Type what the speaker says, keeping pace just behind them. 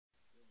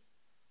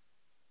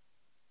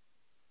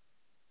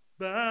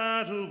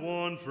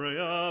Battle-worn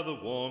Freyja, the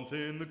warmth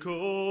in the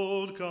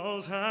cold,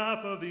 calls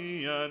half of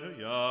the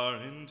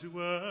Ainur into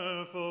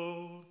her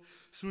fold.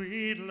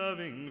 Sweet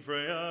loving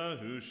Freyja,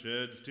 who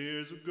sheds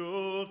tears of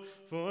gold,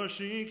 for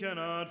she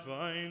cannot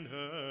find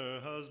her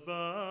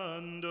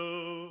husband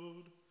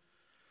owed.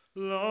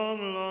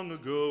 Long, long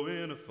ago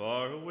in a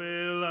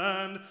faraway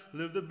land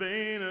lived the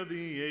bane of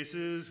the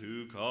Aces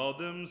who called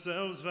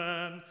themselves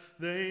Van.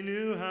 They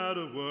knew how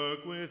to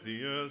work with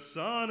the earth,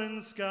 sun,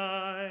 and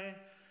sky,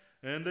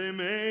 and they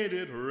made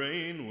it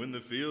rain when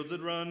the fields had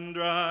run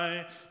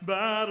dry.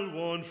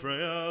 Battle-worn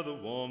Freyja, the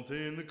warmth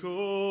in the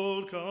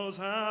cold, calls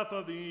half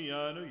of the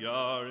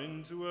Ainur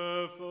into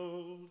her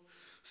fold.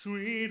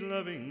 Sweet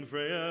loving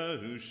Freyja,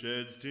 who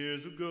sheds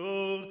tears of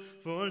gold,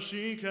 for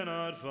she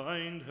cannot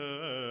find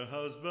her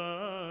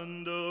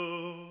husband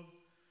owed.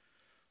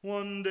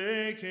 One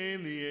day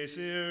came the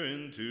Aesir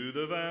into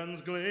the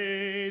Van's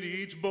glade,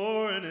 each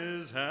bore in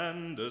his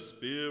hand a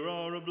spear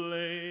or a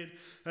blade.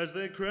 As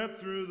they crept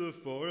through the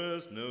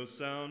forest, no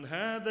sound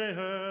had they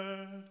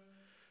heard,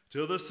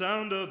 till the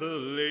sound of the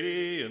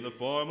lady in the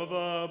form of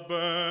a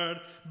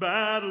bird.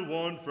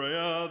 Battle-worn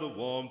Freyja, the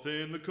warmth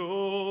in the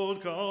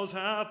cold, calls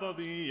half of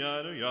the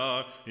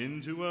Ainur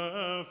into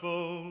her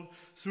fold.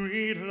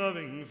 Sweet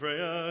loving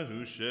Freyja,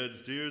 who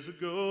sheds tears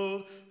of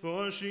gold,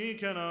 for she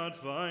cannot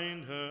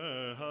find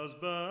her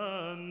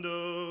husband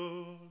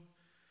owed.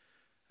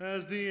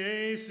 As the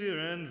Aesir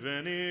and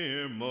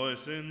Vanir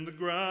moistened the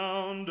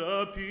ground,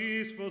 a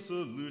peaceful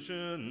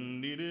solution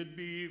needed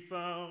be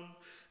found,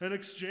 an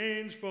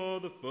exchange for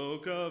the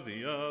folk of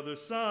the other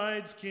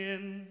side's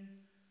kin.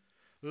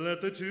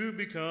 Let the two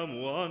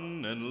become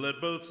one, and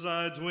let both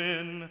sides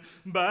win.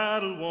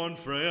 Battle-worn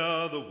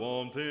Freyja, the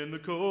warmth in the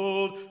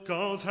cold,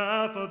 calls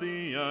half of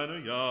the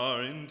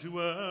Ainur into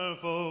her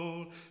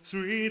fold.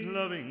 Sweet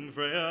loving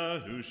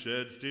Freyja, who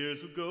sheds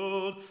tears of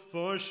gold,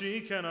 for she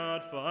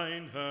cannot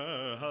find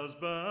her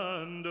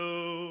husband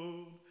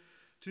owed.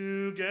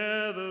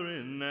 Together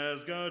in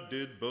Asgard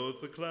did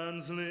both the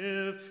clans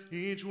live,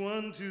 each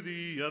one to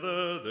the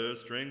other their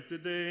strength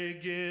did they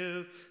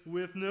give,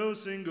 with no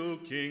single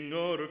king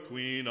or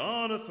queen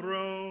on a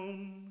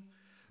throne,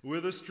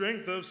 with the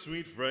strength of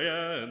sweet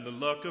Freyja and the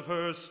luck of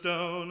her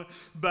stone.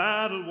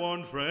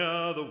 Battle-worn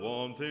Freyja, the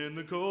warmth in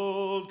the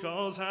cold,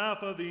 calls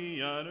half of the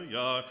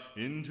Ainur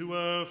into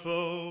her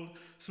fold.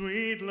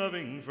 Sweet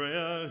loving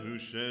Freyja, who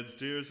sheds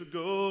tears of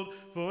gold,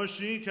 for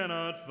she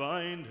cannot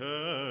find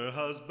her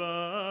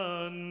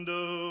husband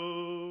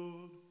owed.